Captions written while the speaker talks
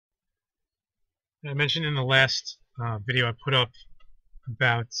I mentioned in the last video I put up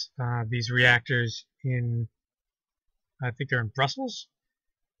about these reactors I think they're in Brussels,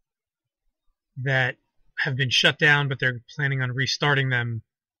 that have been shut down, but they're planning on restarting them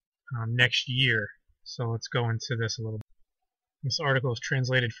next year. So let's go into this a little bit. This article is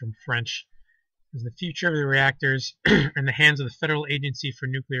translated from French. Is the future of the reactors in the hands of the Federal Agency for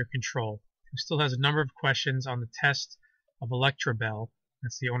Nuclear Control, who still has a number of questions on the test of Electrabel,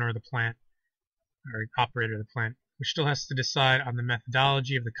 that's the owner of the plant, or operator of the plant, which still has to decide on the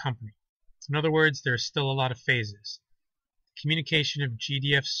methodology of the company. In other words, there is still a lot of phases. The communication of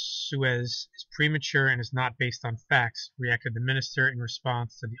GDF Suez is premature and is not based on facts, reacted the minister in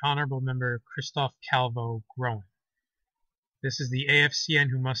response to the Honorable Member Christophe Calvo-Groen. This is the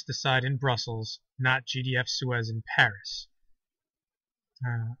AFCN who must decide in Brussels, not GDF Suez in Paris.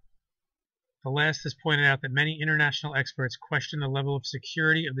 The last has pointed out that many international experts question the level of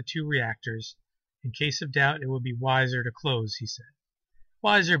security of the two reactors. In case of doubt, it would be wiser to close, he said.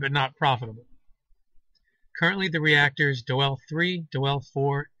 Wiser, but not profitable. Currently, the reactors Doel 3, Doel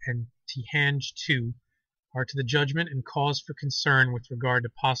 4, and Tihange 2 are to the judgment and cause for concern with regard to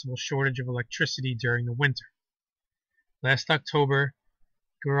possible shortage of electricity during the winter. Last October,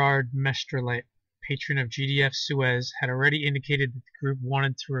 Gerard Mestrellet, patron of GDF Suez, had already indicated that the group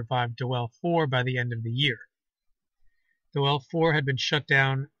wanted to revive Doel 4 by the end of the year. Doel 4 had been shut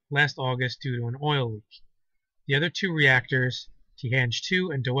down last August due to an oil leak. The other two reactors, Tihange 2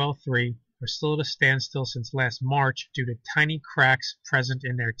 and Doel 3, are still at a standstill since last March due to tiny cracks present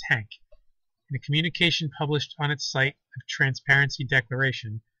in their tank. In a communication published on its site of Transparency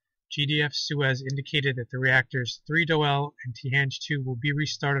Declaration, GDF Suez indicated that the reactors 3 Doel and Tihange 2 will be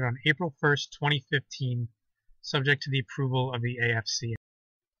restarted on April 1st, 2015, subject to the approval of the AFC.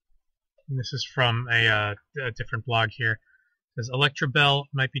 And this is from a different blog here. It says Electrabel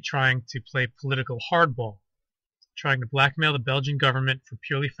might be trying to play political hardball, trying to blackmail the Belgian government for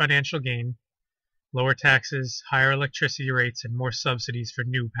purely financial gain, lower taxes, higher electricity rates, and more subsidies for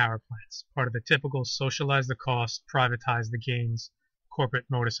new power plants, part of the typical socialize the cost, privatize the gains corporate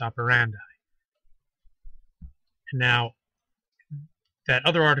modus operandi. And now, that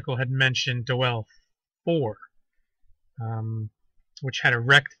other article had mentioned Doel 4, which had a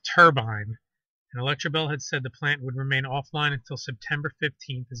wrecked turbine, and Electrabel had said the plant would remain offline until September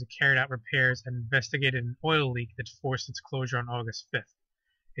 15th as it carried out repairs and investigated an oil leak that forced its closure on August 5th.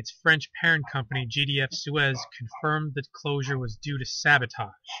 Its French parent company, GDF Suez, confirmed that closure was due to sabotage.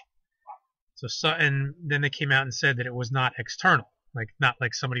 And then they came out and said that it was not external. Not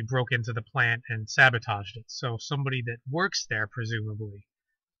like somebody broke into the plant and sabotaged it. So somebody that works there, presumably,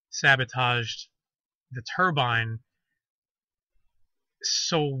 sabotaged the turbine.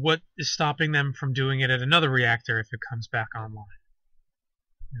 So what is stopping them from doing it at another reactor if it comes back online?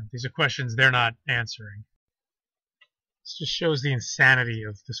 These are questions they're not answering. This just shows the insanity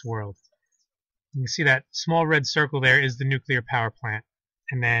of this world. You can see that small red circle there is the nuclear power plant.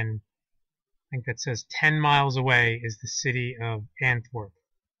 And then I think that says 10 miles away is the city of Antwerp,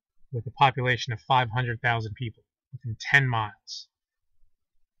 with a population of 500,000 people within 10 miles.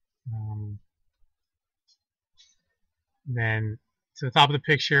 Then to the top of the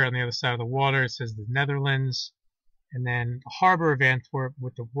picture, on the other side of the water, it says the Netherlands, and then the harbor of Antwerp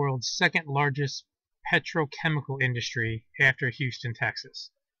with the world's second largest petrochemical industry after Houston,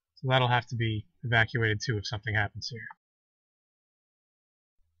 Texas. So that'll have to be evacuated too if something happens here.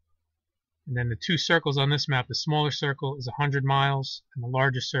 And then the two circles on this map, the smaller circle is 100 miles, and the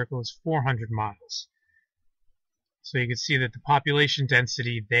larger circle is 400 miles. So you can see that the population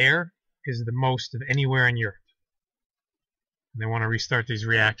density there is the most of anywhere in Europe. And they want to restart these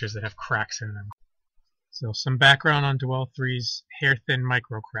reactors that have cracks in them. So some background on Doel 3's hair-thin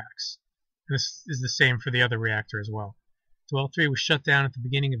microcracks. This is the same for the other reactor as well. Doel 3 was shut down at the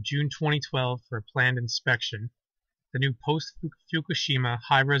beginning of June 2012 for a planned inspection. The new post-Fukushima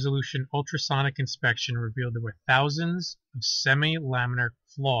high-resolution ultrasonic inspection revealed there were thousands of semi-laminar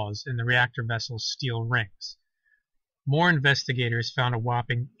flaws in the reactor vessel's steel rings. More investigators found a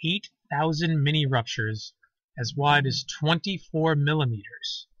whopping 8,000 mini-ruptures as wide as 24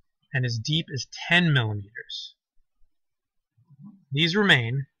 millimeters and as deep as 10 millimeters. These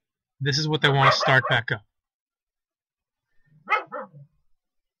remain. This is what they want to start back up.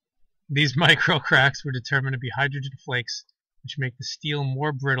 These micro cracks were determined to be hydrogen flakes, which make the steel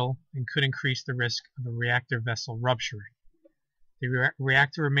more brittle and could increase the risk of a reactor vessel rupturing. The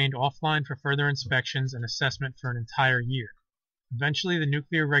reactor remained offline for further inspections and assessment for an entire year. Eventually, the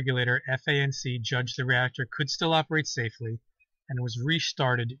nuclear regulator, FANC, judged the reactor could still operate safely and was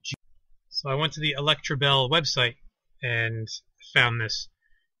restarted. So I went to the Electrabel website and found this.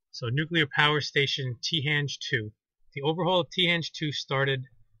 So nuclear power station Tihange 2. The overhaul of Tihange 2 started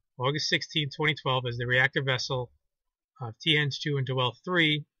August 16, 2012 as the reactor vessel of Tihange 2 and Doel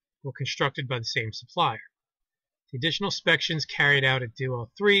 3 were constructed by the same supplier. The additional inspections carried out at Doel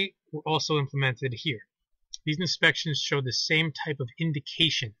 3 were also implemented here. These inspections show the same type of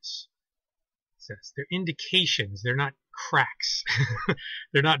indications. It says they're indications, they're not cracks.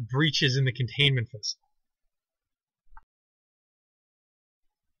 They're not breaches in the containment vessel.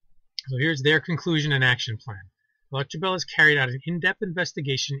 So here's their conclusion and action plan. Electrobel has carried out an in-depth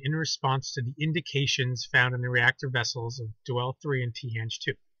investigation in response to the indications found in the reactor vessels of Doel 3 and Tihange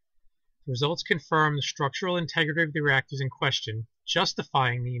 2. The results confirm the structural integrity of the reactors in question,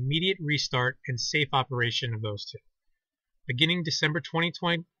 justifying the immediate restart and safe operation of those two. Beginning December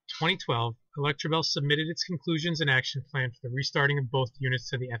 2012, Electrobel submitted its conclusions and action plan for the restarting of both units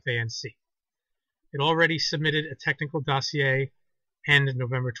to the FANC. It already submitted a technical dossier, and in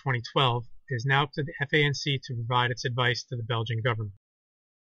November 2012, it is now up to the FANC to provide its advice to the Belgian government.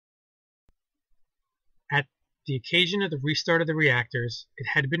 At the occasion of the restart of the reactors, it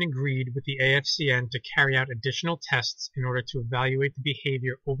had been agreed with the AFCN to carry out additional tests in order to evaluate the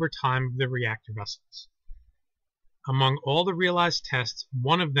behavior over time of the reactor vessels. Among all the realized tests,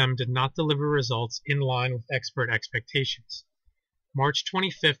 one of them did not deliver results in line with expert expectations. March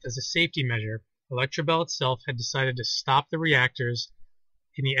 25th, as a safety measure, Electrobel itself had decided to stop the reactors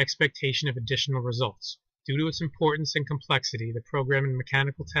in the expectation of additional results. Due to its importance and complexity, the program and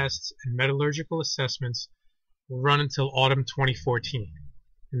mechanical tests and metallurgical assessments will run until autumn 2014.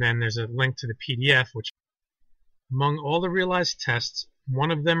 And then there's a link to the PDF, which among all the realized tests,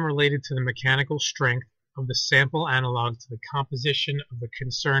 one of them related to the mechanical strength of the sample analog to the composition of the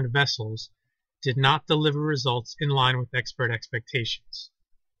concerned vessels did not deliver results in line with expert expectations.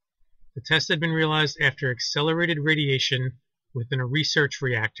 The test had been realized after accelerated radiation within a research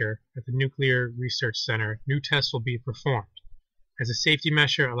reactor at the Nuclear Research Center. New tests will be performed. As a safety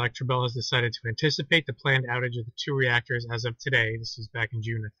measure, Electrobel has decided to anticipate the planned outage of the two reactors as of today, this is back in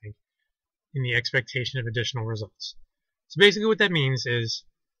June I think, in the expectation of additional results. So basically what that means is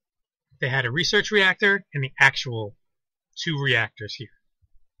they had a research reactor and the actual two reactors here.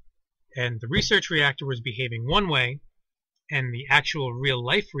 And the research reactor was behaving one way, and the actual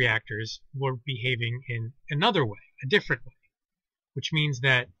real-life reactors were behaving in another way, a different way, which means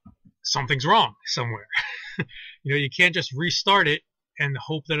that something's wrong somewhere. You can't just restart it and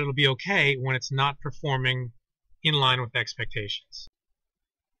hope that it'll be okay when it's not performing in line with expectations.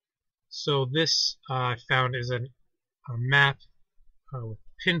 So this I found is a map with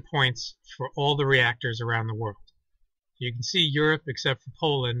pinpoints for all the reactors around the world. You can see Europe, except for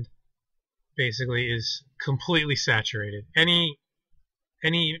Poland, basically is completely saturated. Any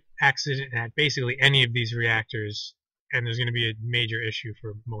accident at basically any of these reactors, and there's going to be a major issue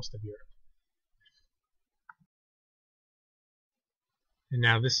for most of Europe. And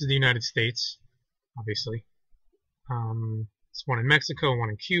now this is the United States, obviously. It's one in Mexico, one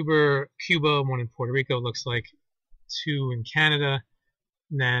in Cuba, one in Puerto Rico, looks like, two in Canada,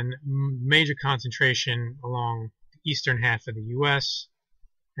 and then major concentration along the eastern half of the U.S.,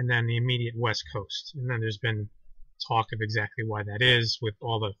 and then the immediate west coast. And then there's been talk of exactly why that is with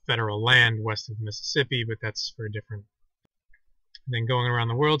all the federal land west of the Mississippi, but that's for a different. And then going around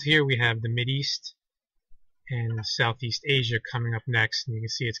the world here, we have the Mideast and Southeast Asia coming up next, and you can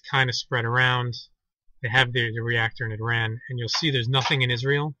see it's kind of spread around. They have the reactor in Iran, and you'll see there's nothing in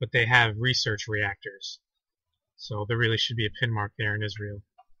Israel, but they have research reactors. So there really should be a pin mark there in Israel.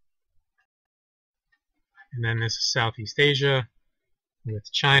 And then this is Southeast Asia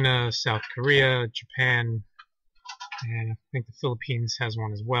with China, South Korea, Japan, and I think the Philippines has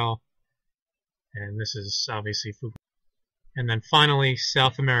one as well. And this is obviously Fukushima. And then finally,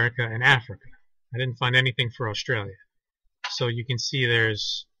 South America and Africa. I didn't find anything for Australia. So you can see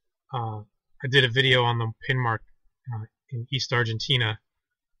there's, I did a video on the pin mark in East Argentina.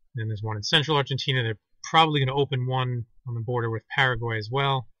 Then there's one in Central Argentina. They're probably going to open one on the border with Paraguay as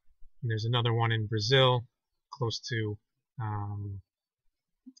well. And there's another one in Brazil, close to,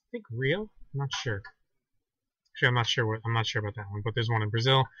 I think Rio? I'm not sure. Actually, I'm not sure about that one, but there's one in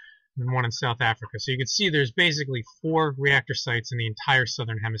Brazil and one in South Africa. So you can see there's basically 4 reactor sites in the entire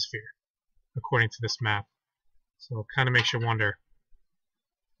southern hemisphere, according to this map. So it kind of makes you wonder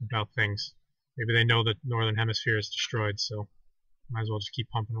about things. Maybe they know that northern hemisphere is destroyed, so might as well just keep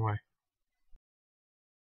pumping away.